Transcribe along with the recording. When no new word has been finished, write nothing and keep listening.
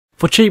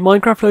For cheap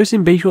Minecraft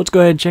hosting, be sure to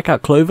go ahead and check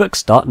out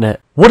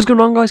Clovex.net. What is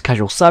going on, guys?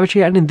 CasualSavage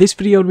here, and in this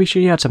video I'll be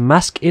showing you how to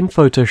mask in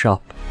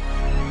Photoshop.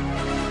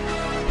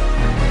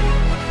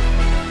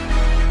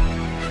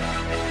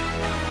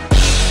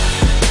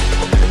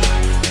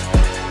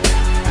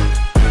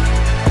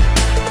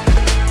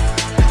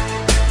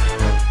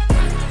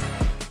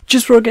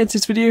 Just before I get into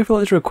this video, if you'd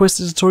like to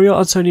request a tutorial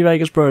on Sony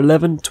Vegas Pro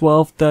 11,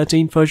 12,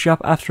 13, Photoshop,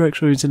 After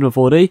Effects, or Cinema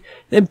 4D,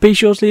 then be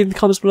sure to leave in the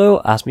comments below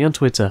or ask me on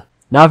Twitter.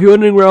 Now, if you're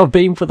wondering where I've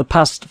been for the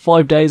past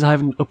 5 days, I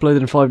haven't uploaded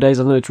in 5 days,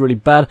 I know it's really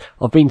bad.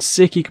 I've been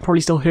sick, you can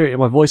probably still hear it in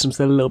my voice, I'm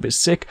still a little bit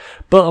sick,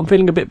 but I'm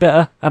feeling a bit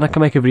better and I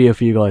can make a video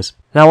for you guys.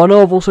 Now, I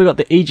know I've also got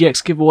the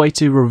EGX giveaway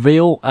to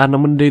reveal, and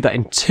I'm going to do that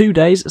in 2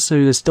 days,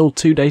 so there's still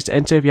 2 days to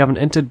enter. If you haven't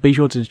entered, be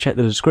sure to check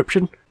the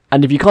description.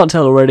 And if you can't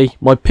tell already,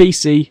 my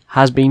PC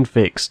has been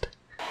fixed.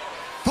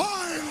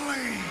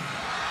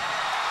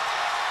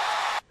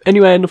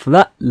 Anyway, enough of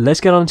that,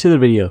 let's get on to the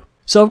video.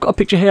 So I've got a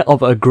picture here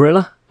of a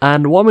gorilla,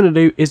 and what I'm going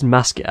to do is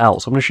mask it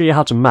out. So I'm going to show you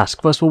how to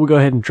mask. First of all, we'll go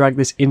ahead and drag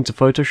this into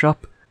Photoshop.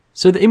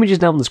 So the image is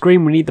now on the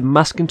screen. We need the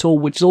masking tool,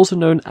 which is also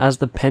known as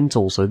the pen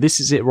tool. So this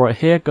is it right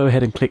here. Go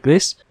ahead and click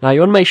this. Now you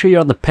want to make sure you're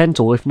on the pen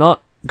tool. If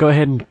not, go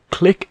ahead and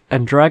click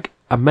and drag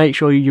and make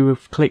sure you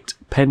have clicked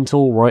pen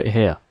tool right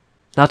here.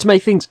 Now, to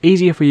make things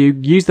easier for you,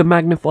 use the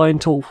magnifying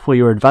tool for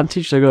your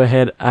advantage, so go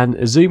ahead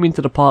and zoom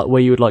into the part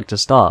where you would like to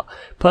start.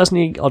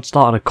 Personally, I'd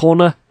start on a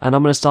corner, and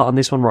I'm going to start on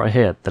this one right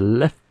here,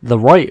 the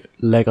right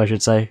leg I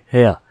should say,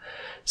 here.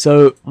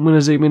 So, I'm going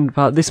to zoom in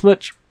about this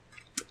much,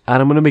 and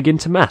I'm going to begin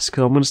to mask.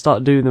 So I'm going to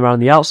start doing around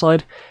the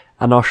outside,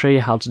 and I'll show you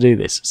how to do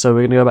this. So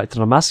we're going to go back to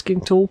the masking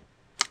tool,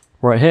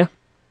 right here,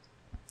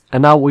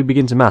 and now we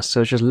begin to mask.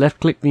 So it's just left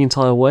click the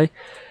entire way.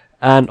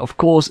 And of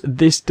course,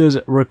 this does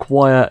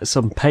require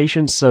some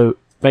patience, so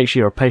make sure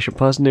you're a patient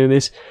person doing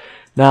this.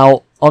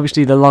 Now,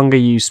 obviously, the longer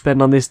you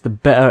spend on this, the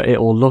better it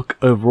will look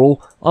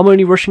overall. I'm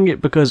only rushing it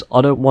because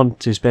I don't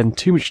want to spend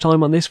too much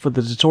time on this for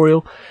the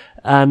tutorial.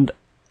 And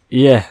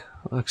yeah,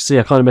 see,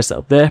 I kind of messed it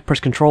up there. Press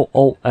Ctrl,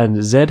 Alt,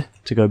 and Z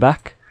to go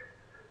back.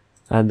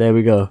 And there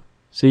we go.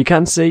 So you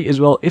can see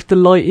as well, if the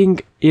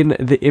lighting in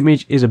the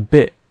image is a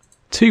bit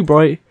too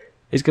bright,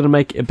 it's going to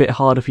make it a bit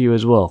harder for you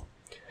as well.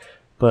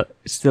 But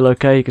it's still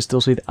okay, you can still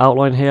see the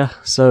outline here.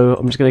 So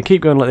I'm just going to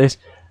keep going like this,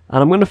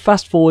 and I'm going to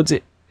fast forward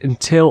it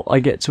until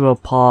I get to a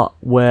part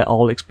where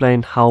I'll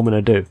explain how I'm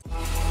going to do.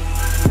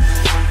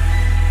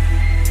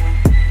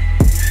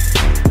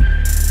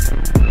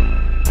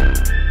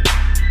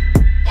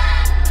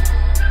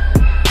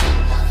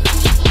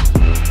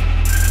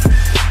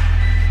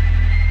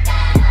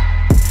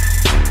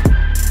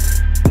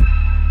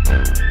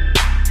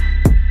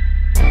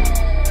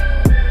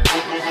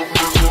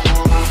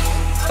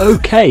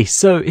 Okay,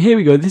 so here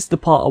we go. This is the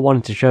part I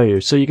wanted to show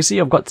you. So you can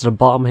see I've got to the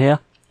bottom here.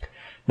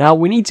 Now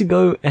we need to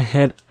go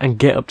ahead and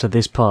get up to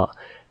this part.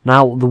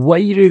 Now the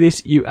way you do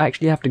this, you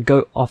actually have to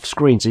go off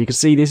screen. So you can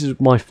see this is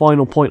my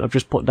final point I've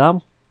just put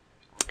down.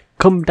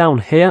 Come down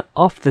here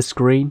off the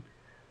screen.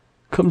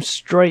 Come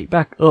straight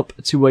back up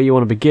to where you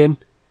want to begin.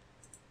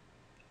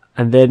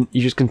 And then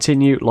you just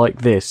continue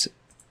like this.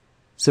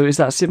 So it's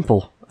that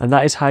simple. And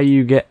that is how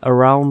you get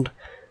around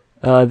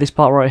this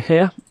part right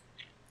here.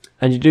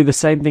 And you do the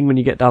same thing when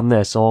you get down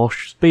there, so I'll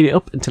speed it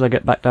up until I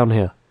get back down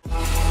here.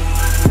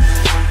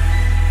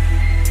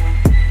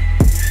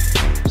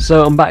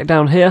 So I'm back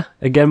down here.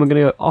 Again, we're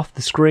going to go off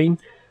the screen.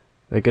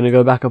 We're going to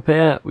go back up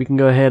here. We can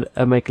go ahead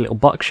and make a little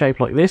box shape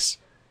like this.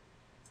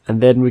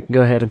 And then we can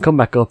go ahead and come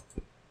back up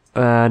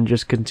and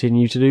just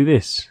continue to do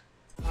this.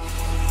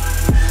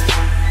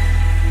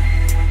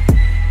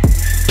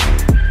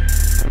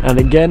 And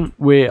again,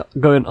 we're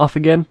going off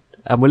again.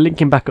 And we're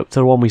linking back up to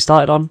the one we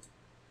started on.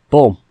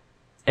 Boom.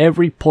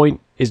 Every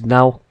point is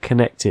now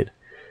connected.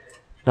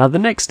 Now the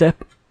next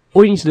step,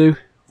 all you need to do,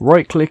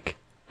 right click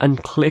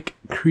and click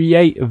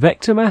create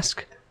vector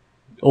mask,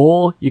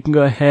 or you can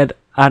go ahead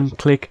and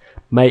click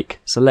make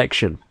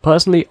selection.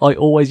 Personally, I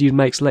always use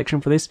make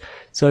selection for this,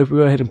 so if we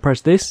go ahead and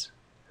press this,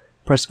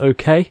 press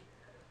OK.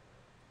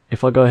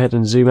 If I go ahead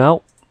and zoom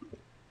out,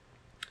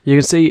 you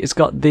can see it's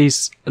got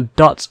these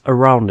dots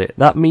around it.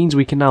 That means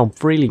we can now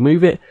freely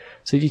move it,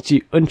 so you need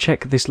to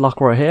uncheck this lock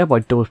right here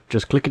by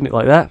just clicking it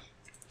like that.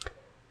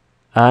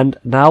 And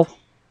now,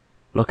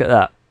 look at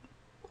that.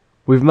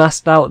 We've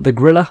masked out the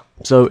gorilla.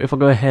 So if I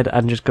go ahead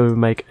and just go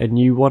make a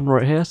new one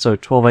right here. So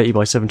 1280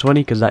 by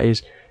 720, because that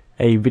is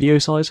a video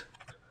size.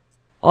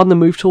 On the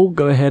move tool,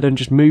 go ahead and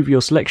just move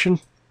your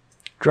selection.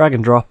 Drag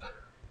and drop.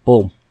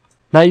 Boom.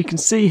 Now you can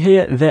see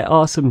here there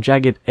are some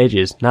jagged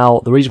edges. Now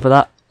the reason for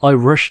that, I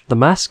rushed the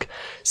mask.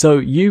 So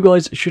you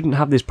guys shouldn't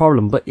have this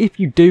problem. But if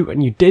you do,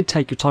 and you did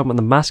take your time on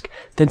the mask,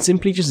 then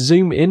simply just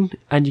zoom in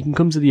and you can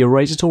come to the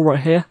eraser tool right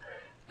here.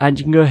 And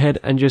you can go ahead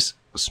and just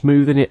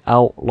smoothen it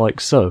out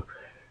like so.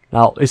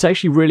 Now, it's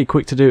actually really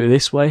quick to do it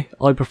this way.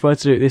 I prefer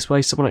to do it this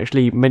way. Someone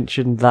actually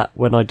mentioned that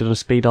when I did a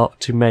speed up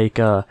to make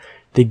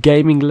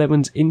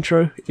TheGamingLemon's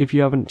intro. If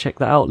you haven't checked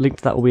that out, link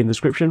to that will be in the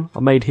description.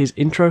 I made his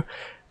intro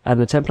and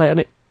the template on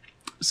it.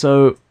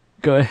 So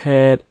go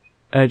ahead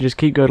and just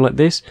keep going like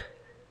this.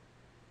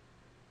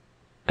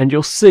 and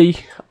you'll see,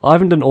 I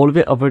haven't done all of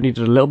it, I've only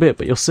done a little bit,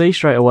 but you'll see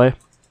straight away,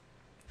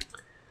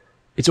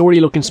 it's already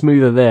looking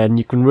smoother there, and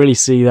you can really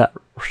see that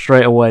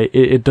straight away,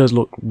 it does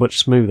look much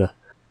smoother.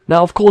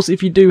 Now of course,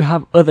 if you do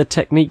have other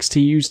techniques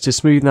to use to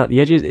smoothen out the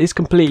edges, it's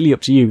completely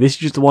up to you. This is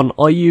just the one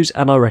I use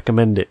and I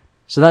recommend it.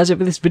 So that's it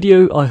for this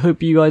video. I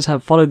hope you guys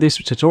have followed this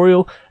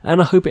tutorial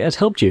and I hope it has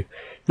helped you.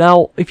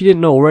 Now if you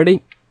didn't know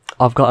already,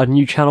 I've got a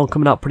new channel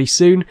coming out pretty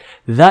soon.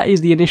 That is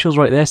the initials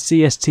right there,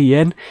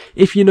 CSTN.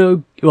 If you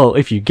know, well,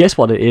 if you guess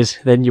what it is,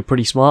 then you're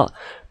pretty smart.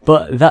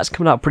 But that's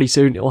coming out pretty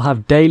soon. It will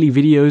have daily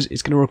videos.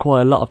 It's going to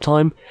require a lot of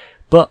time,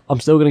 but I'm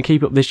still going to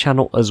keep up this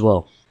channel as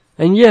well.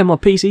 And yeah, my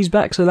PC's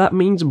back, so that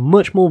means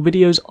much more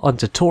videos on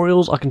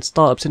tutorials. I can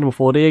start up Cinema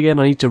 4D again.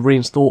 I need to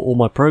reinstall all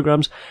my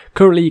programs.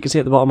 Currently, you can see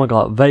at the bottom I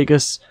got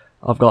Vegas,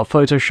 I've got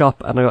Photoshop,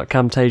 and I got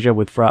Camtasia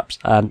with Fraps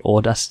and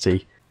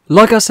Audacity.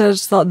 Like I said at the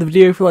start of the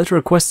video, if you'd like to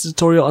request a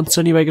tutorial on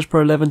Sony Vegas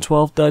Pro 11,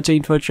 12,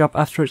 13, Photoshop,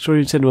 After Effects,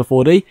 or Cinema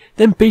 4D,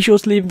 then be sure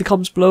to leave in the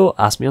comments below or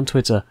ask me on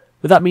Twitter.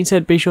 With that being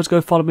said, be sure to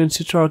go follow me on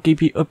Twitter. I'll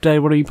keep you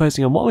updated when I'm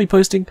posting and what I'll be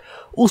posting.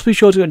 Also be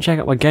sure to go and check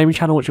out my gaming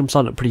channel, which I'm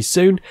starting up pretty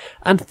soon.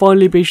 And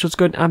finally, be sure to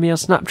go and add me on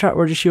Snapchat,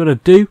 where I just show what I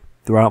do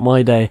throughout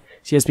my day.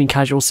 So yeah, it's been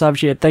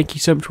CasualSavage here. Thank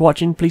you so much for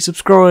watching. Please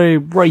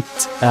subscribe,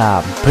 rate,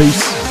 and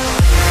peace.